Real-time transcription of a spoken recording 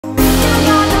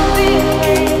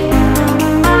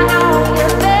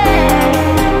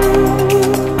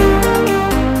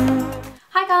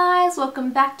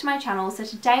welcome back to my channel. So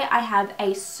today I have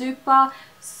a super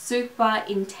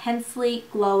intensely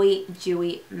glowy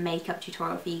dewy makeup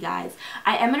tutorial for you guys.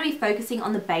 I am going to be focusing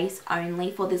on the base only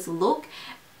for this look,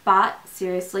 but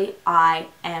seriously I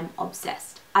am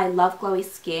obsessed. I love glowy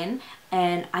skin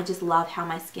and I just love how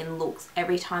my skin looks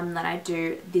every time that I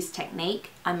do this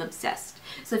technique. I'm obsessed.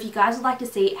 So if you guys would like to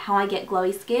see how I get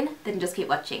glowy skin, then just keep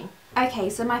watching. Okay,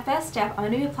 so my first step, I'm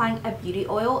going to be applying a beauty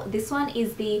oil. This one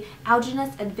is the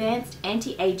Algenist Advanced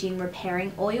Anti-Aging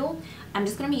Repairing Oil. I'm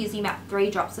just going to be using about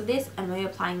 3 drops of this and I'm going to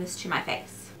be applying this to my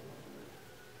face.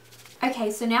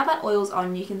 Okay, so now that oil's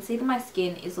on, you can see that my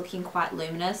skin is looking quite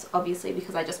luminous, obviously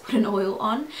because I just put an oil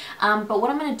on. But what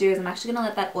I'm going to do is I'm actually going to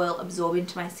let that oil absorb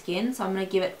into my skin. So I'm going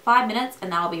to give it 5 minutes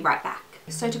and then I'll be right back.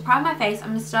 So to prime my face, I'm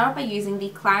going to start off by using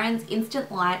the Clarins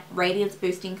Instant Light Radiance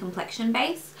Boosting Complexion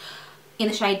Base in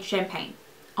the shade Champagne.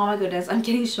 Oh my goodness, I'm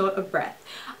getting short of breath.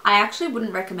 I actually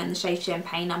wouldn't recommend the shade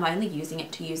Champagne. I'm only using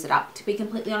it to use it up, to be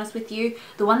completely honest with you.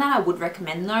 The one that I would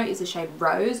recommend though is the shade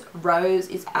Rose. Rose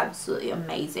is absolutely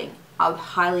amazing. I would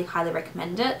highly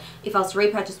recommend it. If I was to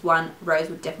repurchase one, Rose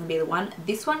would definitely be the one.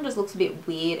 This one just looks a bit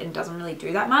weird and doesn't really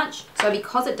do that much. So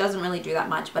because it doesn't really do that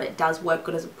much, but it does work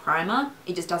good as a primer,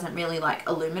 it just doesn't really like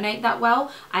illuminate that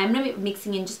well. I am going to be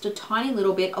mixing in just a tiny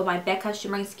little bit of my BECCA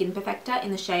Shimmering Skin Perfector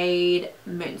in the shade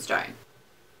Moonstone.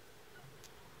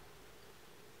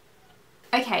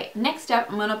 Okay, next up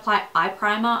I'm going to apply eye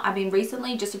primer. I've been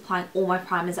recently just applying all my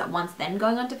primers at once, then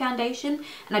going on to foundation,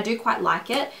 and I do quite like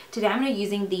it. Today I'm going to be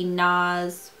using the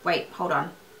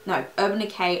Urban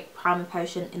Decay Primer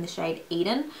Potion in the shade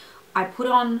Eden. I put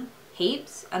on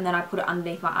heaps and then I put it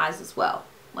underneath my eyes as well.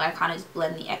 Like I kind of just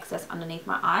blend the excess underneath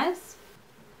my eyes.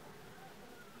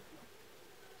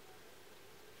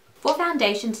 For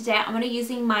foundation today, I'm going to be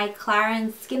using my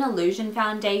Clarins Skin Illusion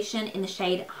Foundation in the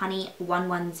shade Honey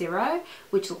 110,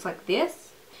 which looks like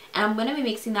this. And I'm going to be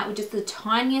mixing that with just the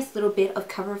tiniest little bit of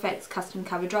Cover FX Custom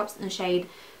Cover Drops in the shade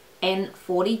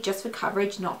N40, just for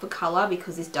coverage, not for colour,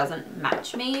 because this doesn't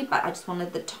match me, but I just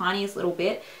wanted the tiniest little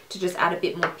bit to just add a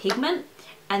bit more pigment.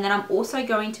 And then I'm also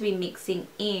going to be mixing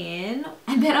in,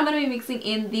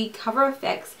 the Cover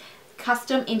FX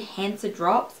Custom Enhancer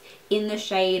Drops in the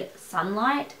shade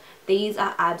Sunlight. These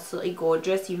are absolutely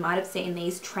gorgeous. You might have seen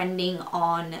these trending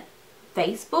on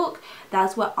Facebook.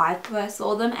 That's where I first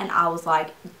saw them and I was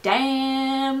like,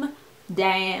 damn,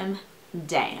 they're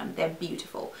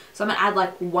beautiful. So I'm going to add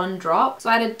like 1 drop.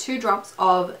 So I added 2 drops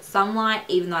of Sunlight,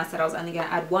 even though I said I was only going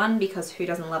to add 1 because who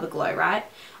doesn't love a glow, right?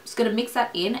 I'm just going to mix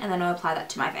that in and then I'll apply that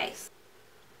to my face.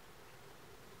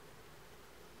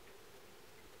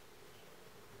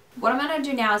 What I'm going to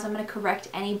do now is I'm going to correct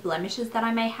any blemishes that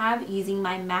I may have using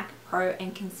my MAC Pro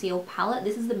and Conceal palette.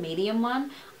 This is the medium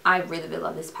one. I really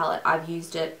love this palette. I've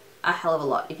used it a hell of a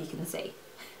lot, if you can see.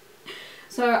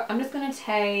 So I'm just going to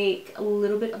take a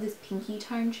little bit of this pinky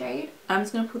tone shade. I'm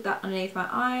just going to put that underneath my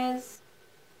eyes,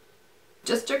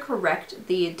 just to correct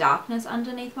the darkness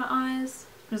underneath my eyes.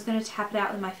 I'm just going to tap it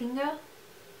out with my finger.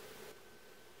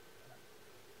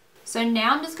 So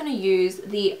now I'm just going to use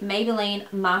the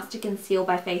Maybelline Master Conceal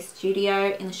by Face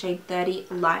Studio in the shade 30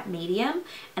 Light Medium.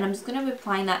 And I'm just going to be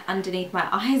applying that underneath my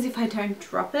eyes if I don't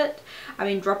drop it. I've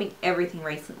been dropping everything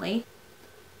recently.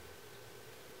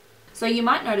 So you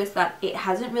might notice that it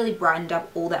hasn't really brightened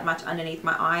up all that much underneath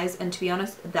my eyes. And to be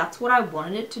honest, that's what I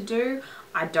wanted it to do.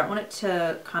 I don't want it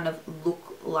to kind of look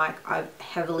like I've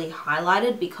heavily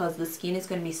highlighted because the skin is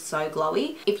going to be so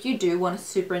glowy. If you do want a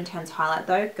super intense highlight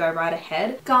though, go right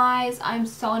ahead. Guys, I'm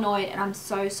so annoyed and I'm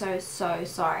so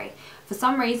sorry. For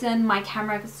some reason my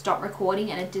camera stopped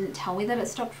recording and it didn't tell me that it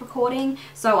stopped recording.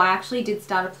 So I actually did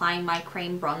start applying my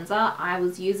cream bronzer. I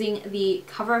was using the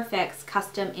Cover FX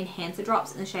Custom Enhancer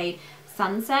Drops in the shade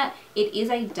Sunset. It is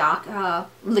a darker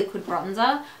liquid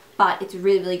bronzer, but it's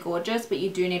really gorgeous, but you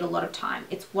do need a lot of time.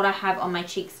 It's what I have on my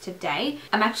cheeks today.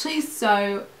 I'm actually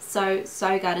so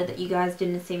gutted that you guys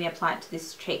didn't see me apply it to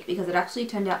this cheek because it actually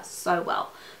turned out so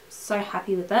well. So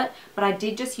happy with it, but I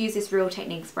did just use this Real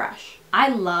Techniques brush. I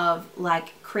love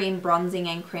like cream bronzing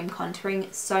and cream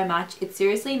contouring so much. It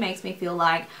seriously makes me feel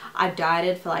like I've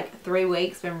dieted for like 3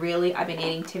 weeks when really I've been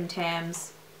eating Tim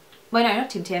Tams. Well, no, not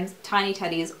Tim Tams, Tiny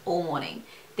Teddies all morning.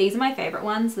 These are my favorite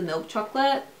ones, the milk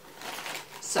chocolate.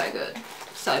 So good,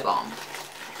 so bomb.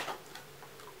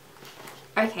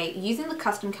 Okay, using the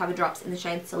Custom Cover Drops in the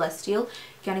shade Celestial, you're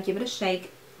going to give it a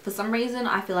shake. For some reason,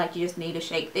 I feel like you just need to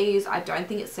shake these. I don't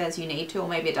think it says you need to, or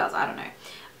maybe it does, I don't know.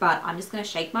 But I'm just going to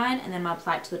shake mine and then I'm going to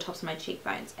apply it to the tops of my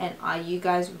cheekbones. And are you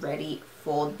guys ready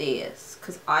for this?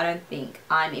 Because I don't think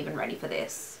I'm even ready for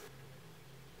this.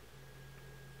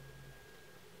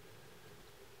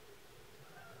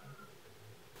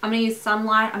 I'm going to use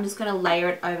Sunlight. I'm just going to layer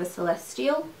it over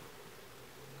Celestial.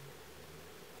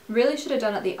 Really should have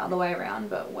done it the other way around,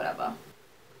 but whatever.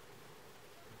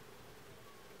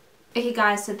 Okay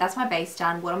guys, so that's my base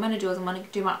done. What I'm going to do is I'm going to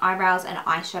do my eyebrows and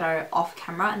eyeshadow off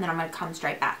camera, and then I'm going to come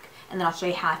straight back. And then I'll show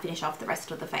you how I finish off the rest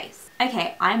of the face.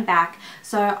 Okay, I'm back.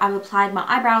 So I've applied my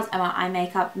eyebrows and my eye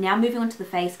makeup. Now moving on to the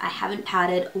face, I haven't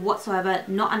powdered whatsoever,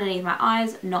 not underneath my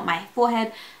eyes, not my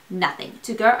forehead, nothing.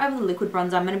 To go over the liquid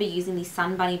bronzer, I'm going to be using the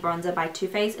Sun Bunny bronzer by Too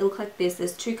Faced. It looks like this.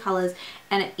 There's two colors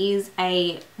and it is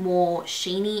a more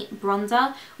sheeny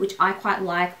bronzer, which I quite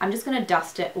like. I'm just going to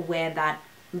dust it where that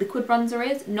liquid bronzer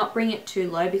is, not bring it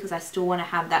too low because I still want to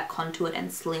have that contoured and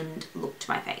slimmed look to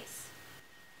my face.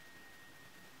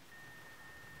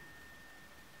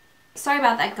 Sorry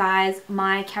about that guys,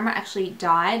 my camera actually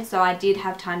died, so I did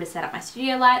have time to set up my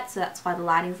studio lights, so that's why the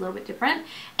lighting's a little bit different.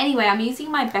 Anyway, I'm using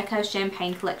my BECCA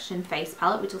Champagne Collection face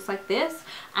palette, which looks like this.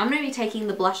 I'm going to be taking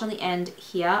the blush on the end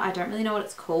here. I don't really know what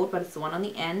it's called, but it's the one on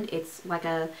the end. It's like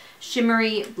a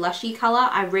shimmery blushy colour.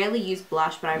 I rarely use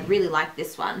blush, but I really like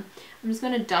this one. I'm just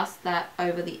going to dust that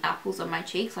over the apples of my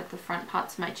cheeks, like the front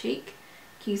parts of my cheek.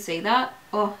 Can you see that?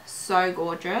 Oh, so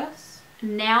gorgeous.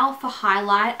 Now for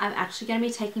highlight, I'm actually going to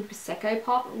be taking Prosecco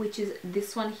Pop, which is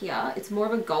this one here. It's more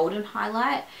of a golden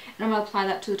highlight, and I'm going to apply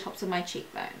that to the tops of my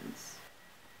cheekbones.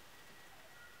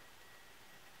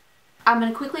 I'm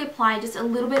going to quickly apply just a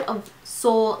little bit of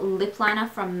Soar lip liner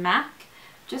from MAC,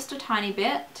 just a tiny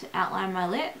bit to outline my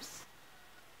lips.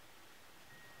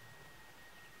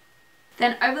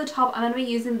 Then over the top, I'm going to be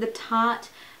using the Tarte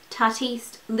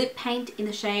Tartiste lip paint in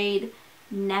the shade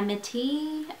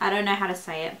Namity. I don't know how to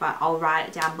say it, but I'll write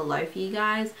it down below for you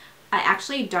guys. I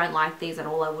actually don't like these at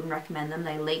all. I wouldn't recommend them.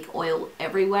 They leak oil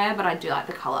everywhere, but I do like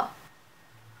the colour.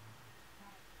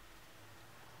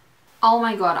 Oh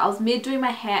my god, I was mid doing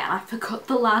my hair and I forgot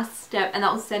the last step, and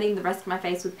that was setting the rest of my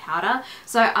face with powder.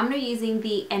 So I'm going to be using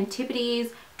the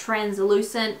Antipodes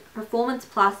Translucent Performance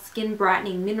Plus Skin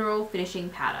Brightening Mineral Finishing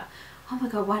Powder. Oh my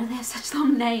god, why do they have such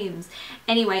long names?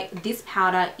 Anyway, this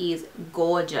powder is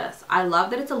gorgeous. I love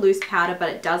that it's a loose powder, but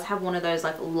it does have one of those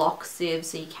like lock sieves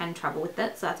so you can travel with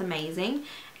it. So that's amazing.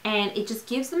 And it just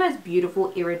gives the most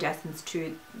beautiful iridescence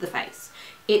to the face.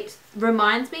 It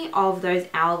reminds me of those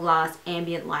Hourglass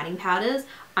ambient lighting powders.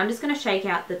 I'm just going to shake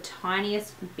out the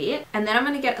tiniest bit, and then I'm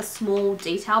going to get a small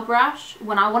detail brush.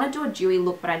 When I want to do a dewy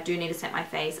look but I do need to set my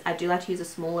face, I do like to use a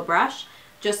smaller brush,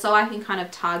 just so I can kind of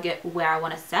target where I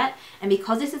want to set. And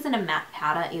because this isn't a matte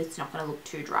powder, it's not going to look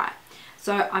too dry.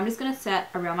 So I'm just going to set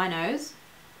around my nose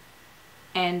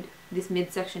and this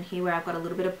midsection here where I've got a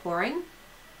little bit of pores.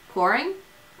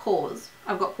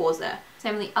 I've got pores there.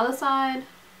 Same on the other side,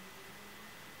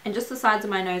 and just the sides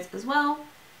of my nose as well.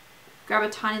 Grab a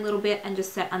tiny little bit and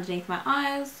just set underneath my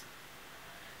eyes,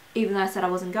 even though I said I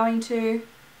wasn't going to.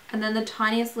 And then the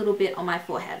tiniest little bit on my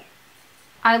forehead.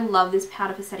 I love this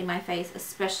powder for setting my face,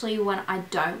 especially when I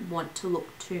don't want to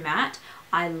look too matte.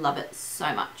 I love it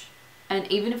so much.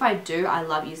 And even if I do, I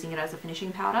love using it as a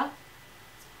finishing powder.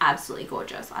 It's absolutely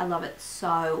gorgeous. I love it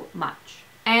so much.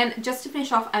 And just to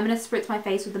finish off, I'm going to spritz my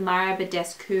face with the Maria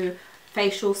Badescu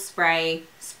facial spray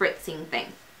spritzing thing.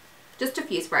 Just a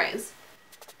few sprays.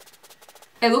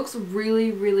 It looks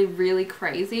really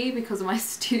crazy because of my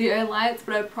studio lights,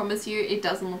 but I promise you it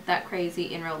doesn't look that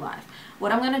crazy in real life.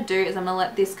 What I'm going to do is I'm going to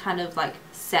let this kind of like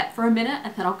set for a minute,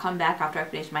 and then I'll come back after I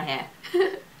finish my hair.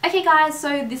 Okay guys,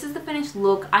 so this is the finished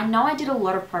look. I know I did a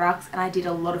lot of products and I did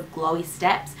a lot of glowy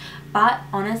steps, but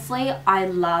honestly I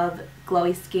love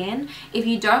glowy skin. If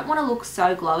you don't want to look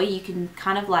so glowy, you can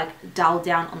kind of like dull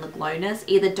down on the glowness.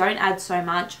 Either don't add so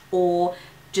much or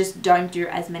just don't do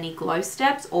as many glow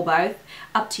steps, or both,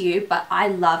 up to you. But I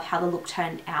love how the look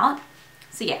turned out.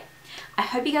 So yeah, I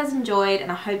hope you guys enjoyed, and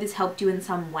I hope this helped you in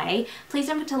some way. Please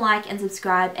don't forget to like and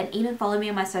subscribe, and even follow me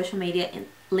on my social media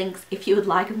links if you would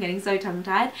like. I'm getting so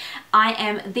tongue-tied. I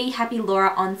am The Happy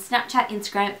Laura on Snapchat,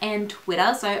 Instagram and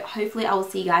Twitter, so hopefully I will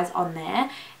see you guys on there.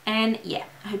 And yeah,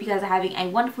 I hope you guys are having a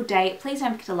wonderful day. Please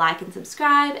don't forget to like and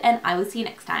subscribe, and I will see you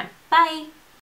next time. Bye!